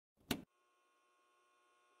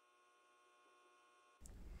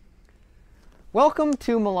Welcome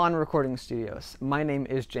to Milan Recording Studios. My name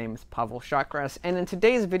is James Pavel Shakras, and in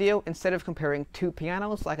today's video, instead of comparing two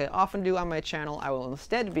pianos like I often do on my channel, I will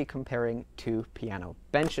instead be comparing two piano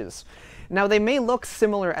benches. Now, they may look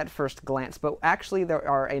similar at first glance, but actually there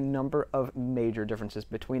are a number of major differences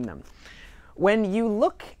between them. When you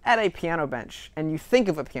look at a piano bench and you think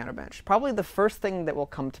of a piano bench, probably the first thing that will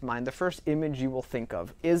come to mind, the first image you will think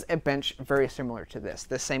of, is a bench very similar to this.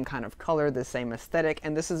 The same kind of color, the same aesthetic,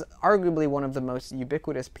 and this is arguably one of the most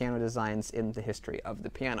ubiquitous piano designs in the history of the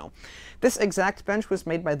piano. This exact bench was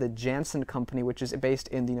made by the Janssen Company, which is based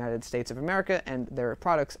in the United States of America, and their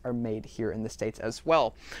products are made here in the States as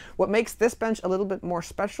well. What makes this bench a little bit more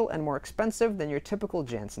special and more expensive than your typical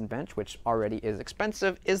Janssen bench, which already is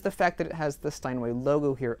expensive, is the fact that it has the Steinway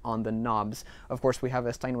logo here on the knobs. Of course, we have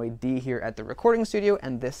a Steinway D here at the recording studio,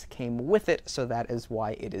 and this came with it, so that is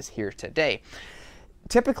why it is here today.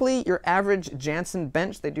 Typically, your average Janssen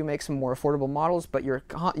bench, they do make some more affordable models, but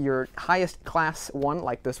your highest class one,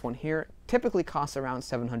 like this one here, typically costs around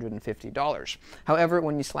 $750. However,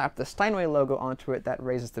 when you slap the Steinway logo onto it, that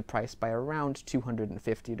raises the price by around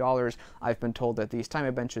 $250. I've been told that these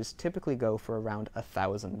Steinway benches typically go for around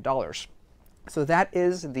 $1,000. So that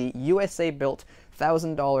is the USA-built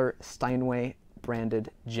 $1,000 Steinway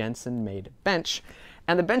branded Janssen-made bench.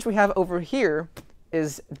 And the bench we have over here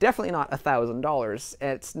is definitely not $1,000.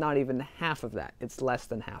 It's not even half of that. It's less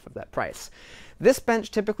than half of that price. This bench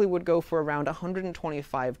typically would go for around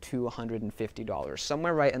 $125 to $150,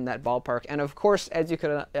 somewhere right in that ballpark. And of course, as you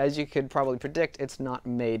could probably predict, it's not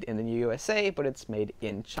made in the USA, but it's made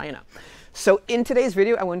in China. So in today's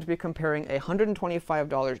video, I want to be comparing a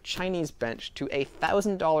 $125 Chinese bench to a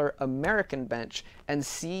 $1,000 American bench and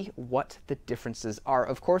see what the differences are.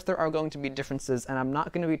 Of course, there are going to be differences, and I'm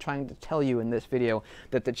not going to be trying to tell you in this video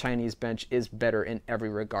that the Chinese bench is better in every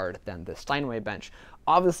regard than the Steinway bench.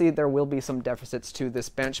 Obviously, there will be some deficits to this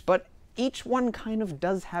bench, but each one kind of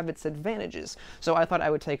does have its advantages. So I thought I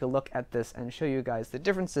would take a look at this and show you guys the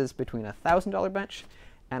differences between a $1,000 bench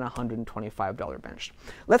and a $125 bench.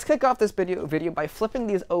 Let's kick off this video by flipping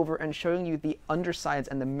these over and showing you the undersides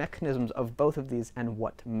and the mechanisms of both of these and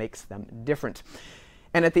what makes them different.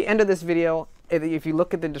 And at the end of this video, if you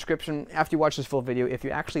look at the description after you watch this full video, if you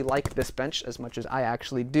actually like this bench as much as I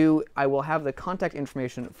actually do, I will have the contact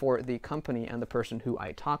information for the company and the person who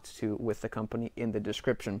I talked to with the company in the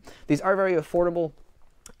description. These are very affordable,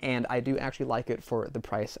 and I do actually like it for the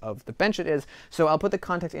price of the bench it is. So I'll put the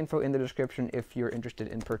contact info in the description if you're interested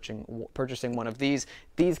in purchasing one of these.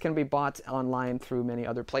 These can be bought online through many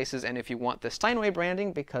other places, and if you want the Steinway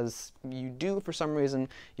branding, because you do for some reason,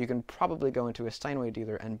 you can probably go into a Steinway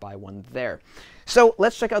dealer and buy one there. So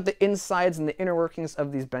let's check out the insides and the inner workings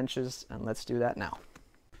of these benches, and let's do that now.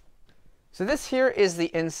 So this here is the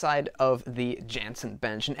inside of the Janssen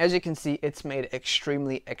bench, and as you can see, it's made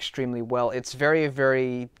extremely, extremely well. It's very,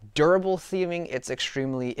 very durable seeming, it's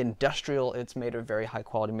extremely industrial, it's made of very high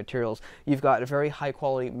quality materials. You've got a very high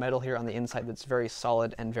quality metal here on the inside that's very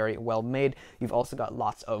solid and very well made. You've also got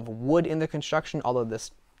lots of wood in the construction, although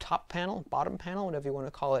this top panel, bottom panel, whatever you want to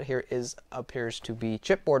call it here, appears to be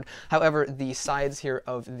chipboard. However, the sides here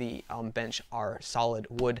of the bench are solid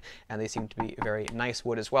wood, and they seem to be very nice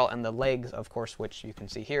wood as well. And the legs, of course, which you can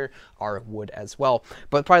see here, are wood as well.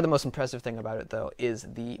 But probably the most impressive thing about it, though, is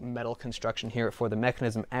the metal construction here for the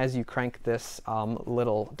mechanism. As you crank this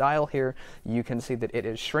little dial here, you can see that it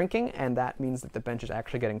is shrinking, and that means that the bench is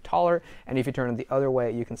actually getting taller. And if you turn it the other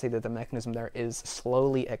way, you can see that the mechanism there is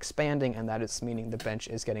slowly expanding, and that is meaning the bench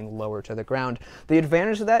is getting lower to the ground. The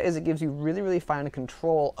advantage of that is it gives you really, really fine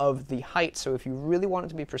control of the height. So if you really want it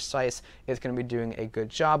to be precise, it's going to be doing a good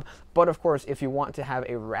job. But of course, if you want to have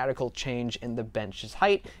a radical change in the bench's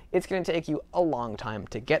height, it's going to take you a long time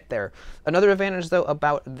to get there. Another advantage, though,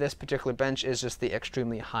 about this particular bench is just the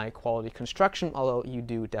extremely high quality construction, although you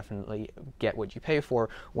do definitely get what you pay for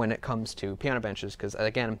when it comes to piano benches, because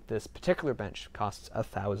again, this particular bench costs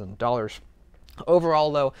 $1,000.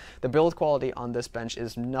 Overall, though, the build quality on this bench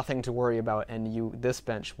is nothing to worry about, and this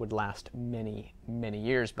bench would last many, many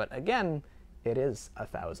years. But again, it is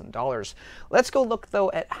 $1,000. Let's go look, though,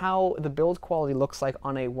 at how the build quality looks like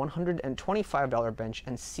on a $125 bench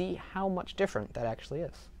and see how much different that actually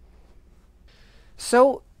is.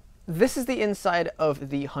 So this is the inside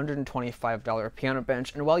of the $125 piano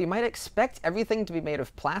bench, and while you might expect everything to be made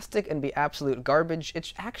of plastic and be absolute garbage,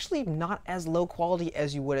 it's actually not as low quality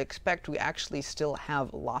as you would expect. We actually still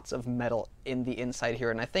have lots of metal in the inside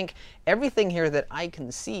here, and I think everything here that I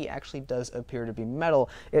can see actually does appear to be metal.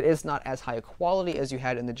 It is not as high quality as you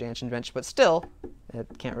had in the Janssen bench, but still,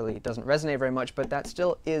 it doesn't resonate very much, but that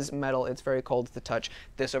still is metal. It's very cold to the touch.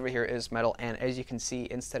 This over here is metal, and as you can see,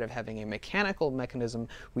 instead of having a mechanical mechanism,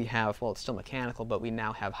 we have, well, it's still mechanical, but we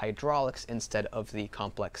now have hydraulics instead of the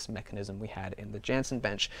complex mechanism we had in the Jansen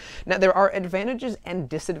bench. Now, there are advantages and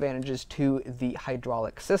disadvantages to the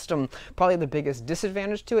hydraulic system. Probably the biggest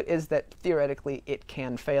disadvantage to it is that theoretically it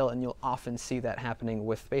can fail, and you'll often see that happening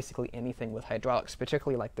with basically anything with hydraulics,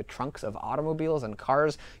 particularly like the trunks of automobiles and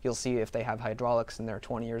cars. You'll see if they have hydraulics and they're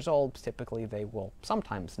 20 years old, typically they will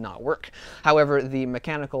sometimes not work. However, the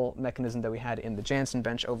mechanical mechanism that we had in the Jansen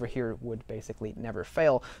bench over here would basically never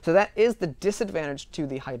fail. So that is the disadvantage to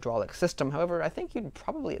the hydraulic system. However, I think you'd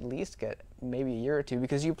probably at least get maybe a year or two,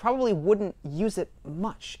 because you probably wouldn't use it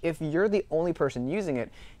much. If you're the only person using it,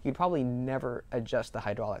 you'd probably never adjust the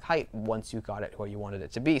hydraulic height once you got it where you wanted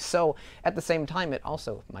it to be. So at the same time, it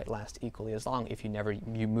also might last equally as long if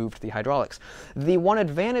you moved the hydraulics. The one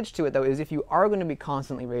advantage to it, though, is if you are going to be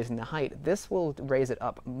constantly raising the height, this will raise it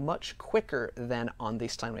up much quicker than on the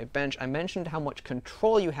Steinway bench. I mentioned how much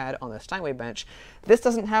control you had on the Steinway bench. This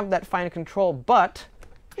doesn't have that fine control, but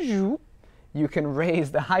you can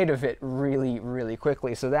raise the height of it really, really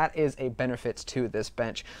quickly. So that is a benefit to this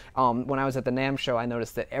bench. When I was at the NAMM show, I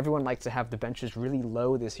noticed that everyone liked to have the benches really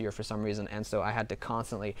low this year for some reason, and so I had to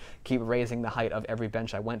constantly keep raising the height of every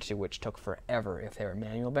bench I went to, which took forever if they were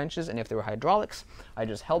manual benches. And if they were hydraulics, I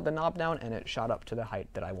just held the knob down and it shot up to the height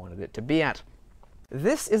that I wanted it to be at.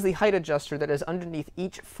 This is the height adjuster that is underneath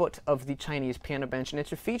each foot of the Chinese piano bench, and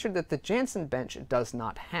it's a feature that the Jansen bench does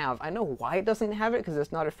not have. I know why it doesn't have it, because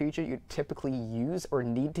it's not a feature you typically use or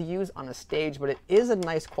need to use on a stage, but it is a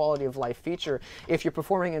nice quality of life feature. If you're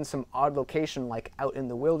performing in some odd location like out in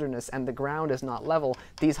the wilderness and the ground is not level,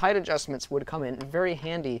 these height adjustments would come in very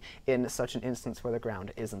handy in such an instance where the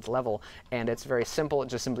ground isn't level. And it's very simple.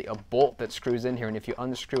 It's just simply a bolt that screws in here, and if you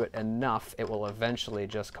unscrew it enough, it will eventually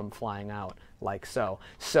just come flying out like so.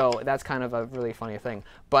 So that's kind of a really funny thing.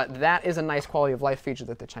 But that is a nice quality of life feature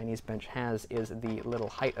that the Chinese bench has, is the little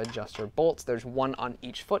height adjuster bolts. There's one on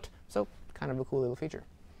each foot, so kind of a cool little feature.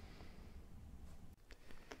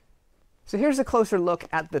 So here's a closer look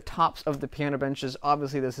at the tops of the piano benches.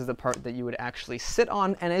 Obviously, this is the part that you would actually sit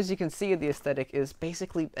on, and as you can see, the aesthetic is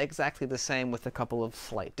basically exactly the same with a couple of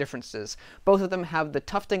slight differences. Both of them have the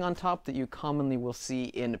tufting on top that you commonly will see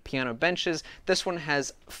in piano benches. This one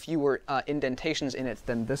has fewer indentations in it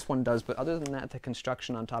than this one does, but other than that, the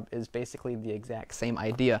construction on top is basically the exact same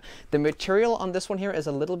idea. The material on this one here is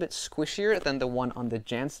a little bit squishier than the one on the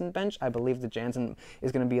Jansen bench. I believe the Jansen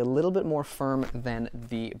is going to be a little bit more firm than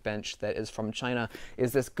the bench that is from China.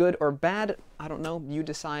 Is this good or bad? I don't know, you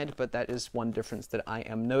decide, but that is one difference that I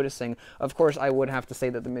am noticing. Of course, I would have to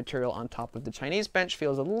say that the material on top of the Chinese bench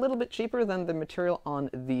feels a little bit cheaper than the material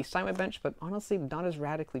on the Steinway bench, but honestly not as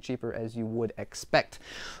radically cheaper as you would expect.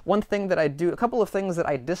 One thing that a couple of things that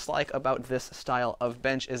I dislike about this style of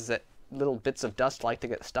bench is that little bits of dust like to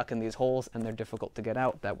get stuck in these holes, and they're difficult to get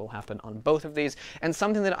out. That will happen on both of these. And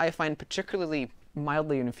something that I find particularly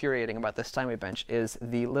mildly infuriating about this Steinway bench is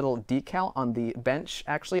the little decal on the bench,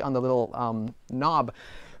 actually on the little knob.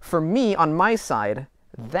 For me, on my side,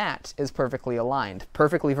 that is perfectly aligned,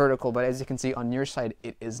 perfectly vertical, but as you can see on your side,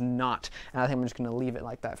 it is not. And I think I'm just going to leave it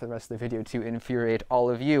like that for the rest of the video to infuriate all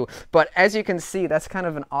of you. But as you can see, that's kind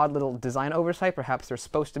of an odd little design oversight. Perhaps they're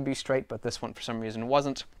supposed to be straight, but this one for some reason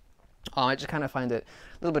wasn't. I just kind of find it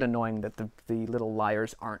a little bit annoying that the little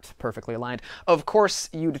lyres aren't perfectly aligned. Of course,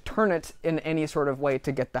 you'd turn it in any sort of way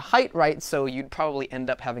to get the height right, so you'd probably end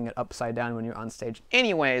up having it upside down when you're on stage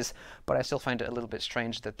anyways, but I still find it a little bit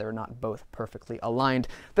strange that they're not both perfectly aligned.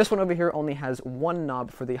 This one over here only has one knob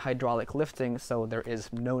for the hydraulic lifting, so there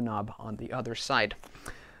is no knob on the other side.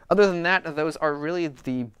 Other than that, those are really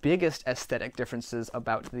the biggest aesthetic differences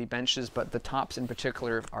about the benches, but the tops in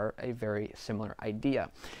particular are a very similar idea.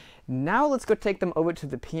 Now let's go take them over to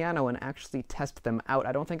the piano and actually test them out.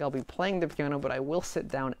 I don't think I'll be playing the piano, but I will sit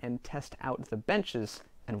down and test out the benches,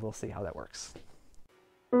 and we'll see how that works.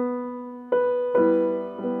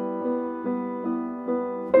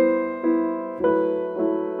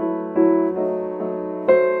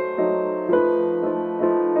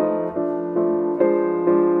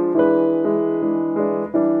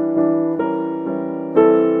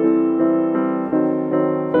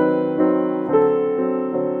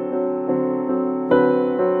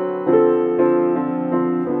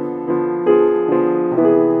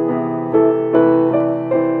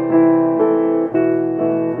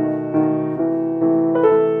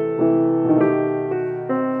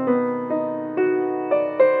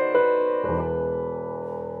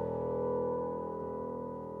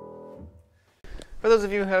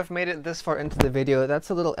 of you who have made it this far into the video, that's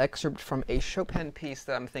a little excerpt from a Chopin piece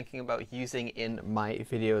that I'm thinking about using in my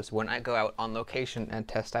videos when I go out on location and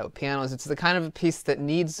test out pianos. It's the kind of a piece that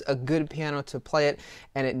needs a good piano to play it,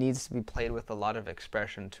 and it needs to be played with a lot of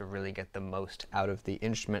expression to really get the most out of the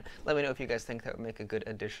instrument. Let me know if you guys think that would make a good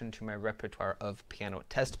addition to my repertoire of piano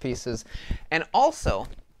test pieces. And also,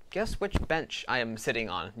 guess which bench I am sitting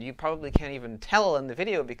on. You probably can't even tell in the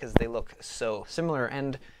video because they look so similar,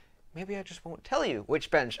 and maybe I just won't tell you which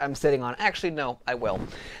bench I'm sitting on. Actually, no, I will.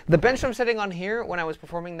 The bench I'm sitting on here when I was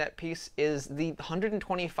performing that piece is the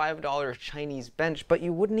 $125 Chinese bench, but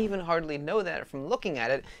you wouldn't even hardly know that from looking at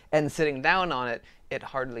it and sitting down on it. It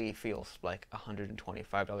hardly feels like a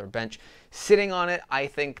 $125 bench. Sitting on it, I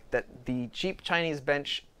think that the cheap Chinese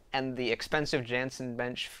bench and the expensive Jansen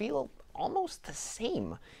bench feel almost the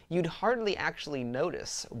same. You'd hardly actually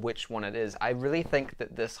notice which one it is. I really think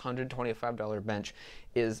that this $125 bench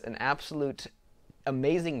is an absolute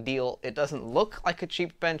amazing deal. It doesn't look like a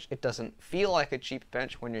cheap bench. It doesn't feel like a cheap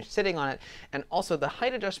bench when you're sitting on it. And also the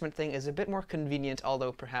height adjustment thing is a bit more convenient,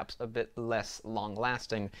 although perhaps a bit less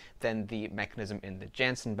long-lasting than the mechanism in the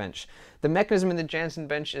Jansen bench. The mechanism in the Jansen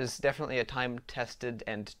bench is definitely a time-tested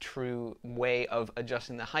and true way of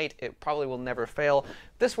adjusting the height. It probably will never fail.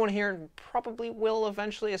 This one here probably will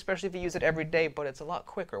eventually, especially if you use it every day, but it's a lot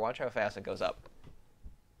quicker. Watch how fast it goes up.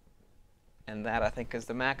 And that, I think, is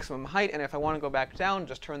the maximum height. And if I want to go back down,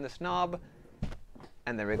 just turn this knob,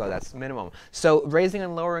 and there we go, that's minimum. So raising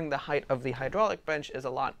and lowering the height of the hydraulic bench is a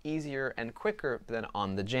lot easier and quicker than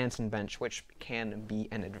on the Jansen bench, which can be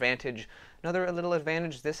an advantage. Another little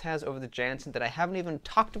advantage this has over the Jansen that I haven't even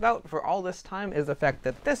talked about for all this time is the fact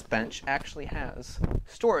that this bench actually has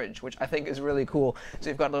storage, which I think is really cool. So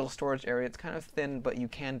you've got a little storage area. It's kind of thin, but you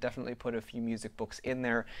can definitely put a few music books in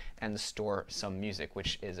there and store some music,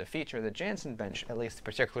 which is a feature the Jansen bench, at least the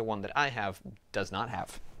particular one that I have, does not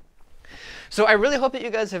have. So I really hope that you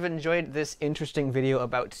guys have enjoyed this interesting video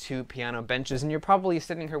about two piano benches, and you're probably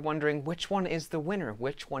sitting here wondering which one is the winner,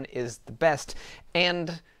 which one is the best.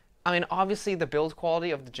 And I mean, obviously the build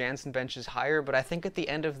quality of the Jansen bench is higher, but I think at the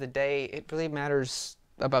end of the day, it really matters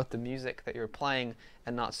about the music that you're playing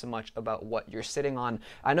and not so much about what you're sitting on.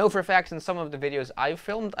 I know for a fact in some of the videos I've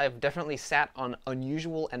filmed, I've definitely sat on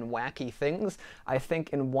unusual and wacky things. I think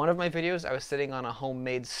in one of my videos I was sitting on a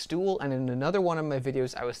homemade stool, and in another one of my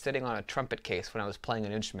videos I was sitting on a trumpet case when I was playing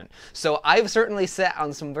an instrument. So I've certainly sat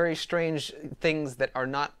on some very strange things that are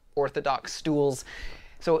not orthodox stools.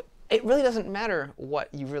 So it really doesn't matter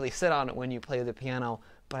what you really sit on when you play the piano,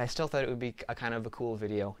 but I still thought it would be a kind of a cool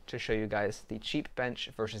video to show you guys the cheap bench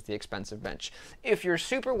versus the expensive bench. If you're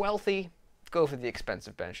super wealthy, go for the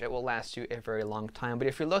expensive bench. It will last you a very long time. But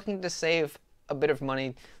if you're looking to save a bit of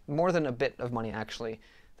money, more than a bit of money actually,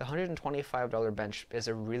 the $125 bench is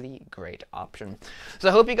a really great option. So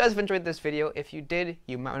I hope you guys have enjoyed this video. If you did,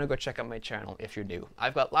 you might want to go check out my channel if you're new.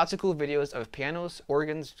 I've got lots of cool videos of pianos,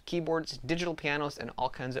 organs, keyboards, digital pianos, and all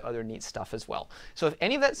kinds of other neat stuff as well. So if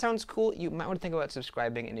any of that sounds cool, you might want to think about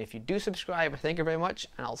subscribing. And if you do subscribe, thank you very much,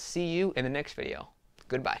 and I'll see you in the next video.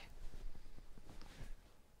 Goodbye.